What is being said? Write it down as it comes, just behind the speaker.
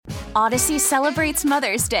Odyssey celebrates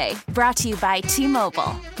Mother's Day, brought to you by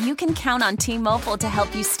T-Mobile. You can count on T-Mobile to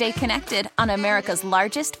help you stay connected on America's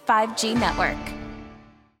largest 5G network.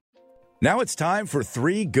 Now it's time for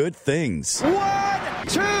Three Good Things. 1,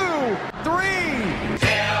 2, 3.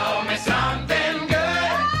 Tell me something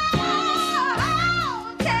good.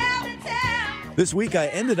 Tell me. This week I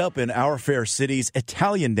ended up in our fair city's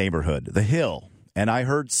Italian neighborhood, The Hill, and I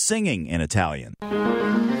heard singing in Italian.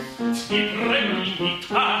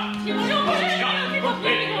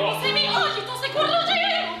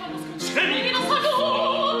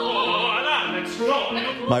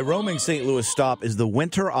 My roaming St. Louis stop is the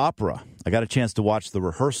Winter Opera. I got a chance to watch the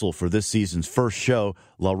rehearsal for this season's first show,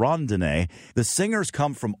 La Rondine. The singers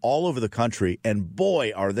come from all over the country, and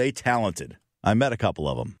boy, are they talented. I met a couple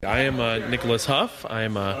of them. I am Nicholas Huff. I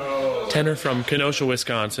am a tenor from Kenosha,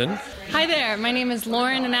 Wisconsin. Hi there. My name is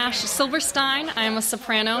Lauren Nash Silverstein. I am a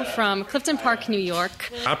soprano from Clifton Park, New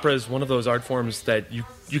York. Opera is one of those art forms that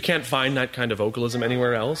you can't find that kind of vocalism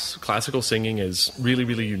anywhere else. Classical singing is really,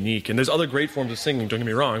 really unique. And there's other great forms of singing, don't get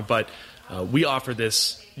me wrong, but we offer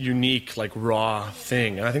this unique, raw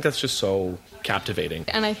thing. And I think that's just so captivating.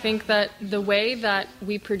 And I think that the way that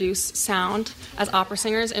we produce sound as opera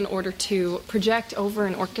singers in order to project over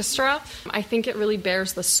an orchestra, I think it really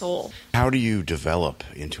bears the soul. How do you develop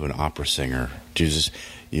into an opera singer?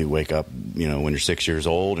 You wake up, when you're 6 years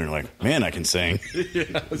old and you're like, man, I can sing.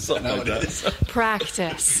 Yeah, something like that.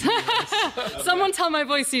 Practice. Someone tell my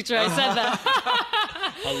voice teacher I said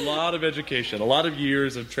that. A lot of education, a lot of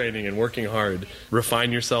years of training and working hard.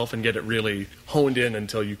 Refine yourself and get it really honed in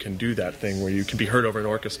until you can do that thing where you can be heard over an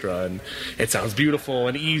orchestra and it sounds beautiful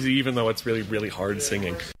and easy, even though it's really, really hard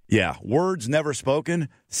singing. Yeah, words never spoken.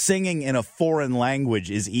 Singing in a foreign language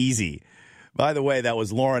is easy. By the way, that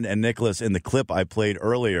was Lauren and Nicholas in the clip I played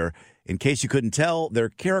earlier. In case you couldn't tell, their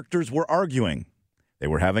characters were arguing. They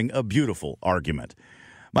were having a beautiful argument.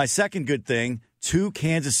 My second good thing, 2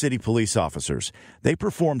 Kansas City police officers. They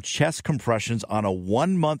performed chest compressions on a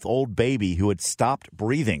 1-month-old baby who had stopped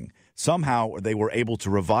breathing. Somehow, they were able to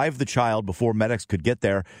revive the child before medics could get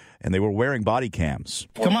there, and they were wearing body cams.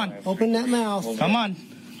 Come on, open that mouth. Come on.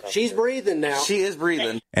 She's breathing now. She is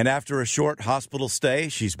breathing. And after a short hospital stay,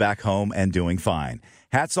 she's back home and doing fine.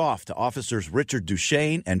 Hats off to Officers Richard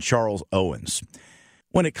Duchesne and Charles Owens.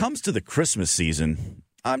 When it comes to the Christmas season,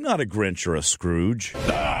 I'm not a Grinch or a Scrooge.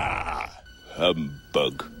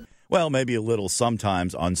 Humbug. Well, maybe a little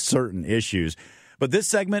sometimes on certain issues. But this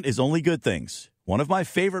segment is only good things. One of my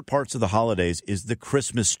favorite parts of the holidays is the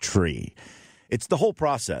Christmas tree. It's the whole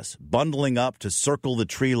process, bundling up to circle the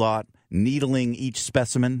tree lot, needling each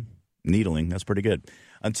specimen. Needling, that's pretty good.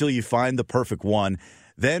 Until you find the perfect one.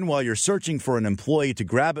 Then, while you're searching for an employee to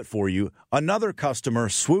grab it for you, another customer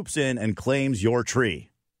swoops in and claims your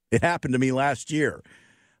tree. It happened to me last year.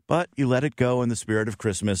 But you let it go in the spirit of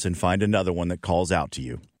Christmas and find another one that calls out to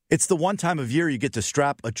you. It's the one time of year you get to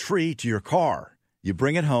strap a tree to your car. You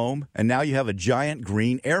bring it home, and now you have a giant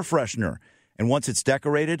green air freshener. And once it's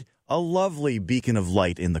decorated, a lovely beacon of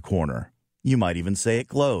light in the corner. You might even say it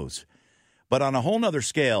glows. But on a whole nother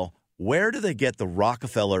scale, where do they get the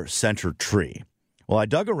Rockefeller Center tree? Well, I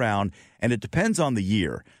dug around, and it depends on the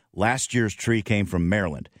year. Last year's tree came from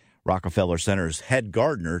Maryland. Rockefeller Center's head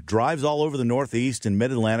gardener drives all over the Northeast and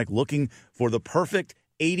Mid-Atlantic looking for the perfect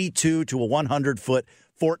 82 to a 100-foot,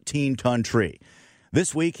 14-ton tree.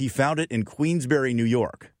 This week, he found it in Queensbury, New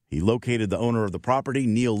York. He located the owner of the property,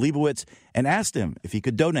 Neil Leibowitz, and asked him if he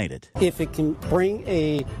could donate it. If it can bring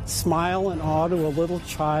a smile and awe to a little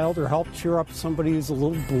child or help cheer up somebody who's a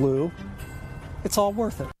little blue, it's all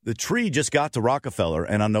worth it. The tree just got to Rockefeller,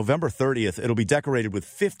 and on November 30th, it'll be decorated with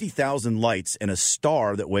 50,000 lights and a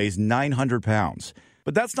star that weighs 900 pounds.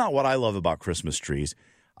 But that's not what I love about Christmas trees.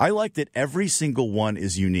 I like that every single one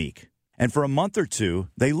is unique. And for a month or two,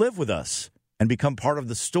 they live with us and become part of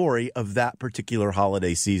the story of that particular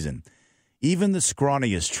holiday season. Even the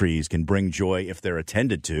scrawniest trees can bring joy if they're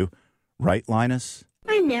attended to. Right, Linus?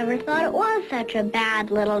 I never thought it was such a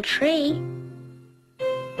bad little tree.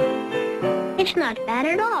 It's not bad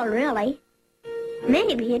at all, really.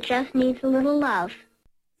 Maybe it just needs a little love.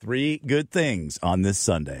 3 good things on this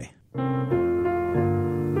Sunday.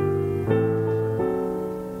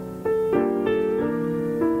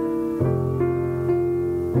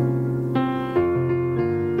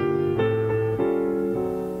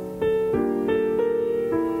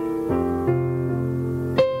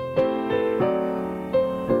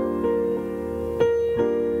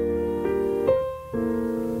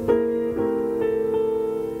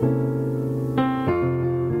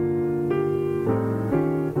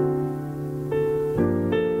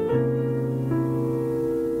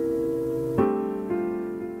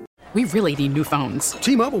 We really need new phones.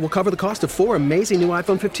 T-Mobile will cover the cost of 4 amazing new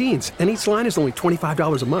iPhone 15s, and each line is only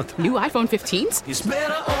 $25 a month. New iPhone 15s? It's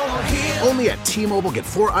better over here. Only at T-Mobile, get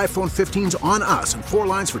 4 iPhone 15s on us and 4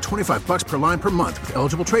 lines for $25 per line per month with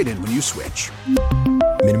eligible trade-in when you switch.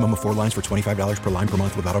 Minimum of 4 lines for $25 per line per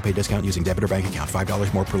month with autopay discount using debit or bank account.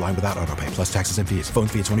 $5 more per line without autopay, plus taxes and fees. Phone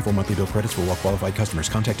fee at 24 monthly bill credits for well-qualified customers.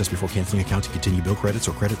 Contact us before canceling account to continue bill credits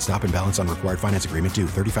or credit stop and balance on required finance agreement due.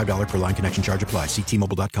 $35 per line connection charge applies. See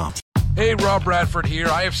T-Mobile.com. Hey, Rob Bradford here.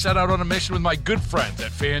 I have set out on a mission with my good friends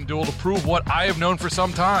at FanDuel to prove what I have known for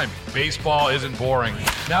some time. Baseball isn't boring.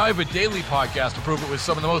 Now I have a daily podcast to prove it with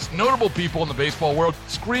some of the most notable people in the baseball world,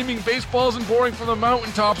 screaming baseball isn't boring from the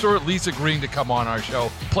mountaintops, or at least agreeing to come on our show.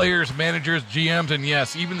 Players, managers, GMs, and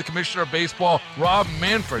yes, even the commissioner of baseball, Rob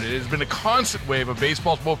Manfred. It has been a constant wave of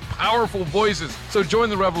baseball's most powerful voices. So join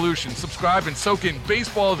the revolution. Subscribe and soak in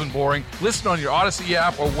Baseball Isn't Boring. Listen on your Odyssey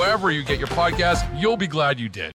app or wherever you get your podcasts. You'll be glad you did.